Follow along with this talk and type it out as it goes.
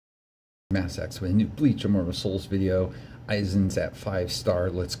masesq with a new Bleach Immortal Souls video. Aizen's at 5-star.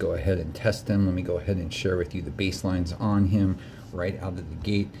 Let's go ahead and test him. Let me go ahead and share with you the baselines on him right out of the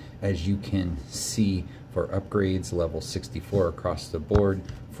gate. As you can see, for upgrades, level 64 across the board.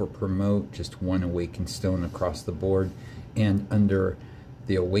 For promote, just 1 awaken stone across the board. And under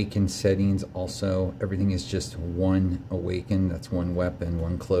the awaken settings, also everything is just 1 awaken. That's 1 weapon,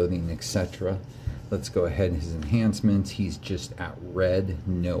 1 clothing, etc. Let's go ahead. His enhancements, he's just at red,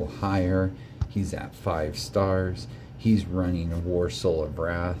 no higher. He's at 5 stars. He's running a War Soul of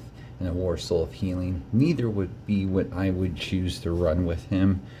Wrath and a War Soul of Healing. Neither would be what I would choose to run with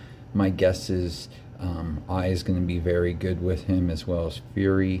him. My guess is Eye is going to be very good with him, as well as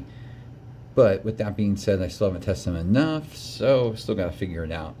Fury. But with that being said, I still haven't tested him enough, so still got to figure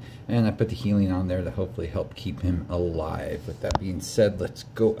it out. And I put the healing on there to hopefully help keep him alive. With that being said, let's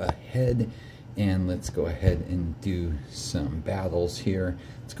go ahead and do some battles here.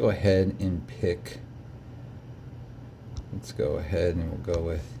 Let's go ahead and pick. Let's go ahead and we'll go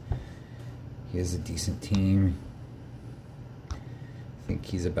with. He has a decent team. I think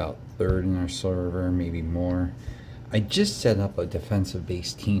he's about 3rd in our server, maybe more. I just set up a defensive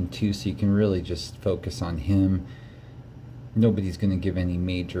based team too, so you can really just focus on him. Nobody's going to give any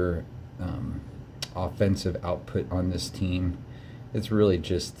major offensive output on this team. It's really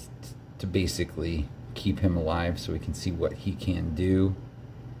just to basically keep him alive so we can see what he can do.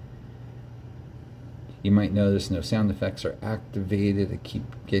 You might notice no sound effects are activated. I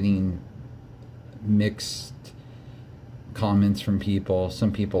keep getting mixed comments from people.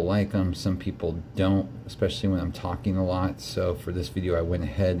 Some people like them, some people don't, especially when I'm talking a lot. So for this video I went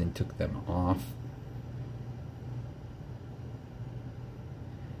ahead and took them off.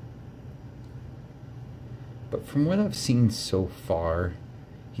 But from what I've seen so far,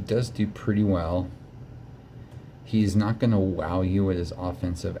 he does do pretty well. He's not going to wow you with his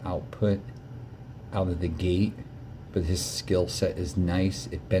offensive output out of the gate, but his skill set is nice.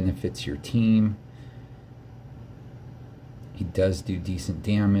 It benefits your team. He does do decent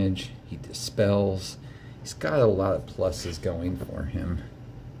damage. He dispels. He's got a lot of pluses going for him.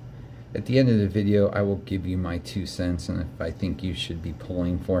 At the end of the video, I will give you my 2 cents and if I think you should be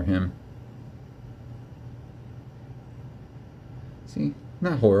pulling for him. See,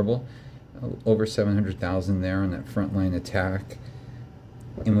 not horrible. Over 700,000 there on that frontline attack.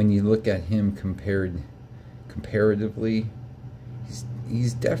 And when you look at him comparatively,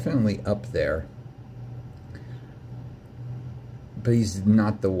 he's definitely up there. But he's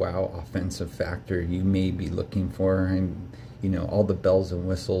not the wow offensive factor you may be looking for. And you know, all the bells and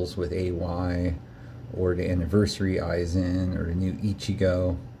whistles with AY or the anniversary Aizen or the new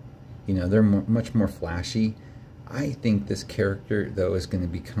Ichigo, you know, they're much more flashy. I think this character though is going to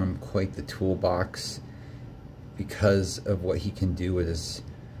become quite the toolbox because of what he can do with his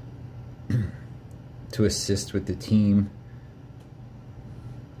to assist with the team.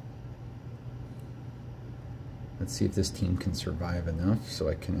 Let's see if this team can survive enough so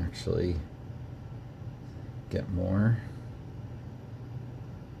I can actually get more.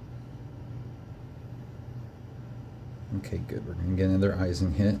 Okay, good. We're going to get another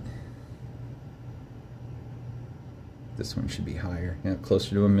Aizen hit. This one should be higher. Yeah,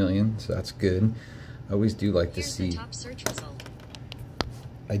 closer to 1 million, so that's good. I always do like to see.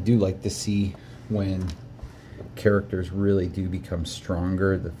 I do like to see when characters really do become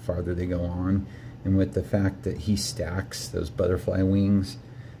stronger the farther they go on. And with the fact that he stacks those butterfly wings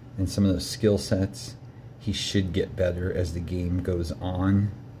and some of those skill sets, he should get better as the game goes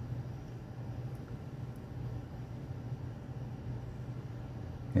on.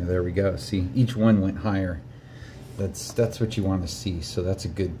 Yeah, there we go. See, each one went higher. That's what you want to see, so that's a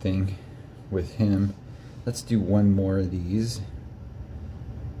good thing with him. Let's do one more of these.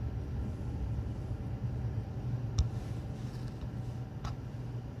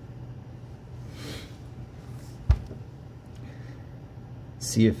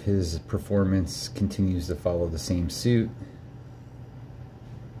 See if his performance continues to follow the same suit.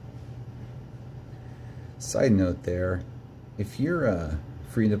 Side note there, if you're a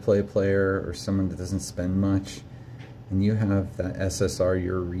free-to-play player or someone that doesn't spend much and you have that SSR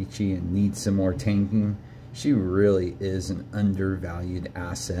Yoruichi and need some more tanking, she really is an undervalued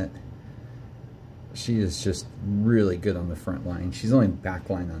asset. She is just really good on the front line. She's only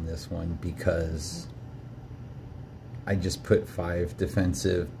backline on this one because I just put 5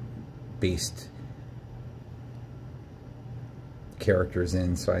 defensive based characters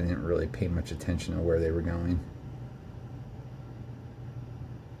in, so I didn't really pay much attention to where they were going.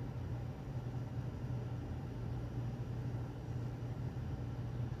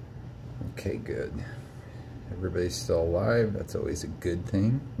 Okay, good. everybody's still alive. That's always a good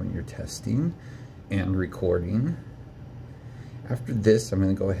thing when you're testing and recording. After this, I'm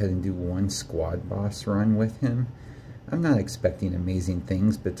going to go ahead and do one squad boss run with him. I'm not expecting amazing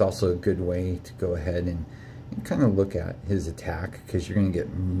things, but it's also a good way to go ahead and kind of look at his attack, because you're going to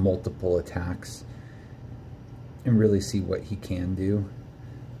get multiple attacks and really see what he can do.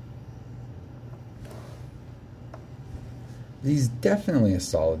 He's definitely a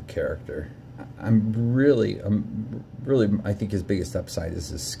solid character. I think his biggest upside is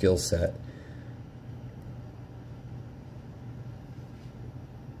his skill set.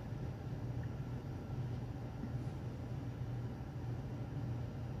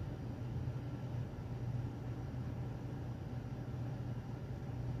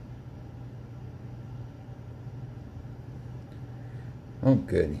 Oh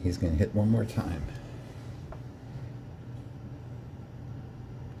good, he's going to hit one more time.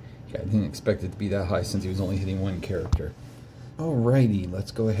 Yeah, I didn't expect it to be that high since he was only hitting one character. Alrighty,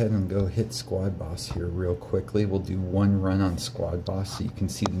 let's go ahead and go hit squad boss here real quickly. We'll do one run on squad boss so you can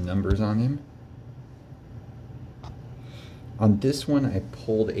see the numbers on him. On this one, I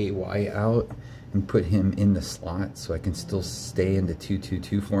pulled AY out and put him in the slot so I can still stay in the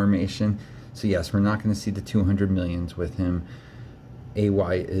 2-2-2 formation. So yes, we're not going to see the 200 millions with him.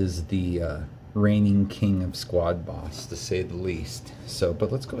 AY is the reigning king of squad boss, to say the least. So,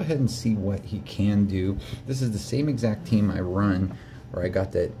 but let's go ahead and see what he can do. This is the same exact team I run, where I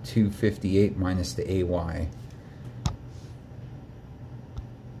got that 258 minus the AY.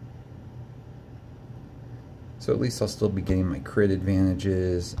 So at least I'll still be getting my crit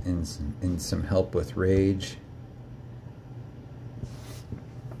advantages and some help with rage.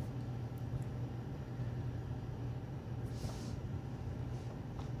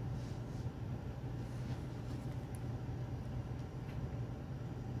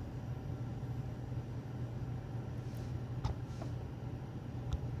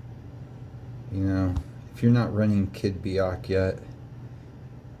 You know, if you're not running Kid Biak yet,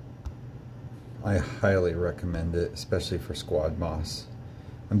 I highly recommend it, especially for squad boss.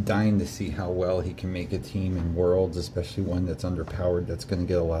 I'm dying to see how well he can make a team in Worlds, especially one that's underpowered, that's going to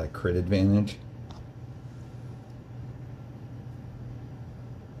get a lot of crit advantage.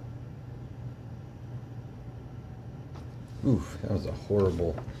 Oof, that was a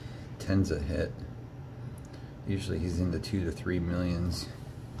horrible Tenza hit. Usually he's in the 2 to 3 millions.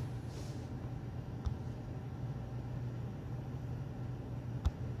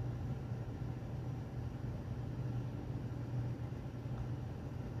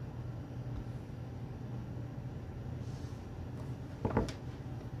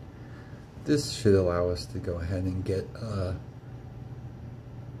 This should allow us to go ahead and get a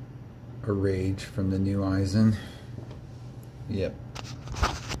rage from the new Aizen. Yep.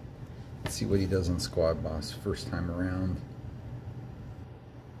 Let's see what he does on squad boss first time around.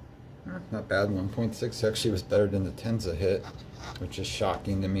 Not bad. 1.6 actually was better than the Tenza hit, which is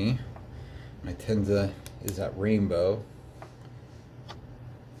shocking to me. My Tenza is at Rainbow.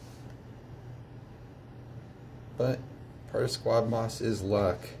 But part of squad boss is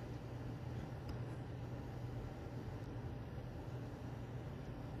luck.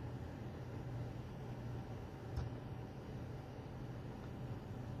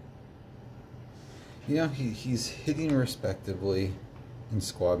 You know, he's hitting respectively in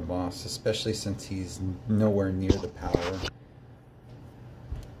squad boss, especially since he's nowhere near the power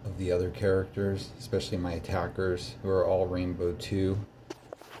of the other characters, especially my attackers, who are all Rainbow 2.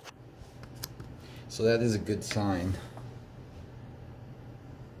 So that is a good sign.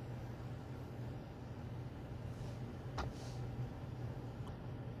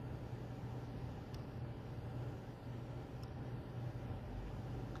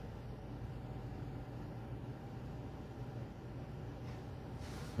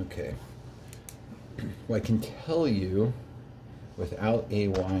 Okay, well, I can tell you without AY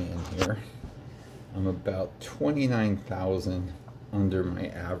in here, I'm about 29,000 under my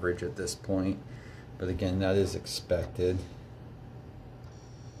average at this point, but again, that is expected.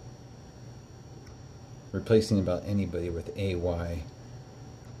 Replacing about anybody with AY,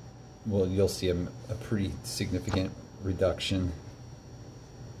 well, you'll see a pretty significant reduction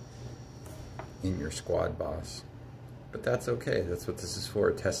in your squad boss. But that's okay. That's what this is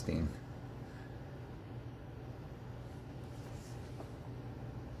for, testing.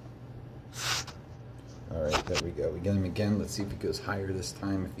 Alright, there we go. We get him again. Let's see if he goes higher this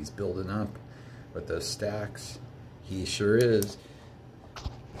time, if he's building up with those stacks. He sure is.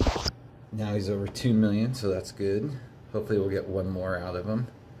 Now he's over 2 million, so that's good. Hopefully we'll get one more out of him.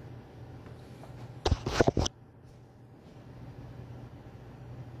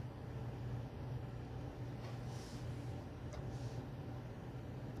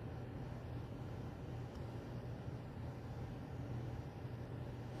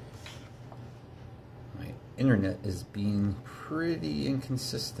 internet is being pretty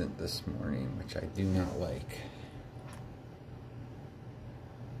inconsistent this morning, which I do not like.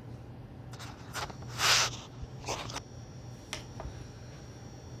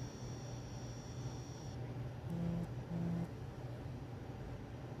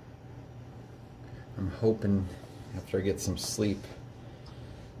 I'm hoping after I get some sleep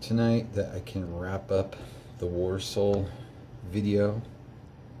tonight that I can wrap up the War Soul video.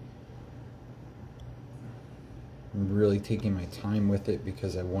 I'm really taking my time with it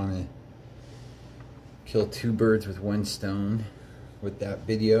because I want to kill two birds with one stone with that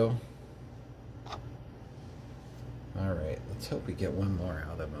video. Alright, let's hope we get one more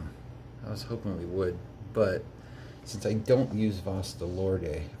out of him. I was hoping we would, but since I don't use Vos de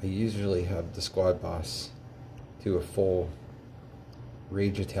Lorde, I usually have the squad boss do a full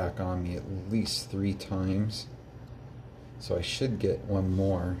rage attack on me at least 3 times. So I should get one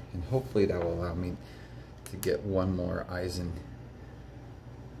more, and hopefully that will allow me to get one more Aizen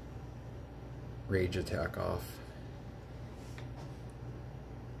rage attack off.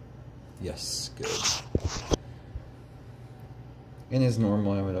 Yes, good. And as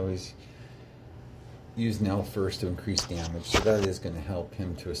normal, I would always use Nell first to increase damage, so that is going to help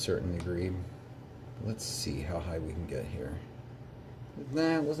him to a certain degree. Let's see how high we can get here.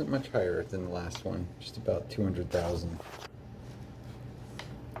 Nah, it wasn't much higher than the last one, just about 200,000.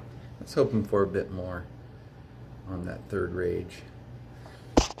 I was hoping for a bit more on that third rage.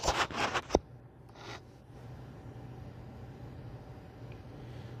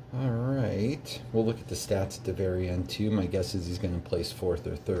 Alright, we'll look at the stats at the very end too. My guess is he's going to place 4th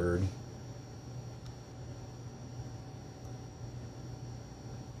or 3rd.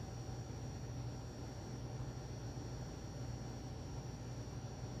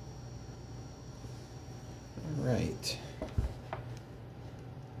 Alright.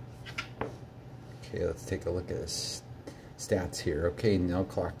 Okay, let's take a look at his stats here. Okay, Nell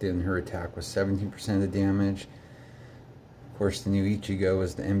clocked in. Her attack was 17% of the damage. Of course, the new Ichigo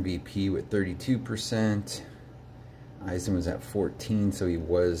was the MVP with 32%. Aizen was at 14, so he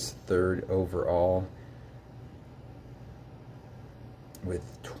was 3rd overall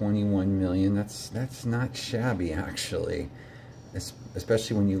with 21 million. That's not shabby, actually.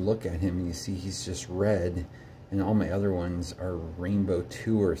 Especially when you look at him and you see he's just red, and all my other ones are rainbow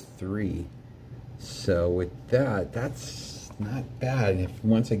 2 or 3. So with that, that's not bad. If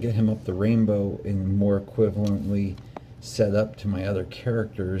once I get him up the rainbow and more equivalently set up to my other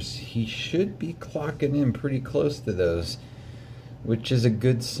characters, he should be clocking in pretty close to those, which is a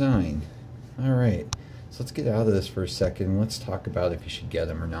good sign. Alright, so let's get out of this for a second. Let's talk about if you should get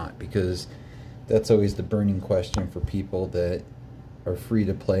him or not, because that's always the burning question for people that are free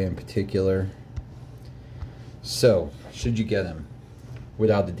to play in particular. So, should you get him?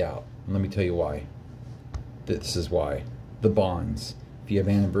 Without a doubt. And let me tell you why. This is why. The bonds. If you have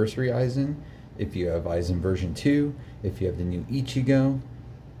Anniversary Aizen, if you have Aizen version 2, if you have the new Ichigo,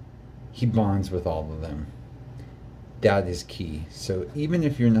 he bonds with all of them. That is key. So even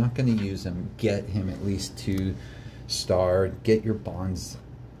if you're not going to use him, get him at least 2-star. Get your bonds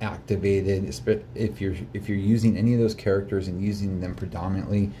activated. If you're using any of those characters and using them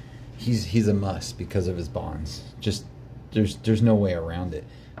predominantly, he's a must because of his bonds. Just there's no way around it.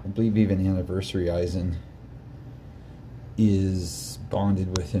 I believe even Anniversary Aizen is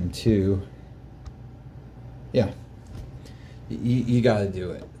bonded with him too. Yeah, you got to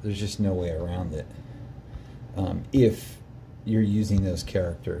do it. There's just no way around it. If you're using those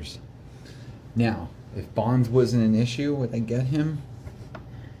characters. Now, if bonds wasn't an issue, would I get him?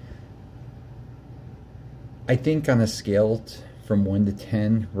 I think on a scale from 1 to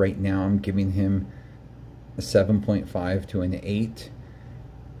 10, right now I'm giving him a 7.5 to an 8.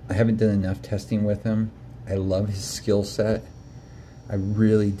 I haven't done enough testing with him. I love his skill set. I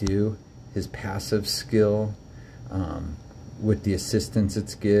really do. His passive skill, with the assistance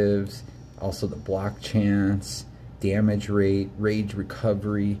it gives, also the block chance, damage rate, rage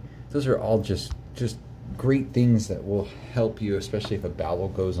recovery. Those are all just great things that will help you, especially if a battle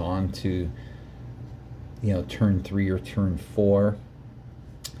goes on to, you know, turn 3 or turn 4.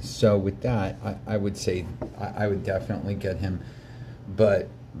 So with that, I would say I would definitely get him. But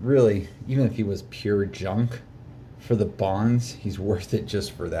really, even if he was pure junk, for the bonds, he's worth it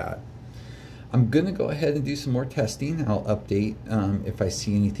just for that. I'm going to go ahead and do some more testing. I'll update if I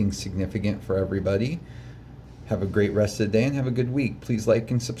see anything significant for everybody. Have a great rest of the day and have a good week. Please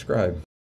like and subscribe.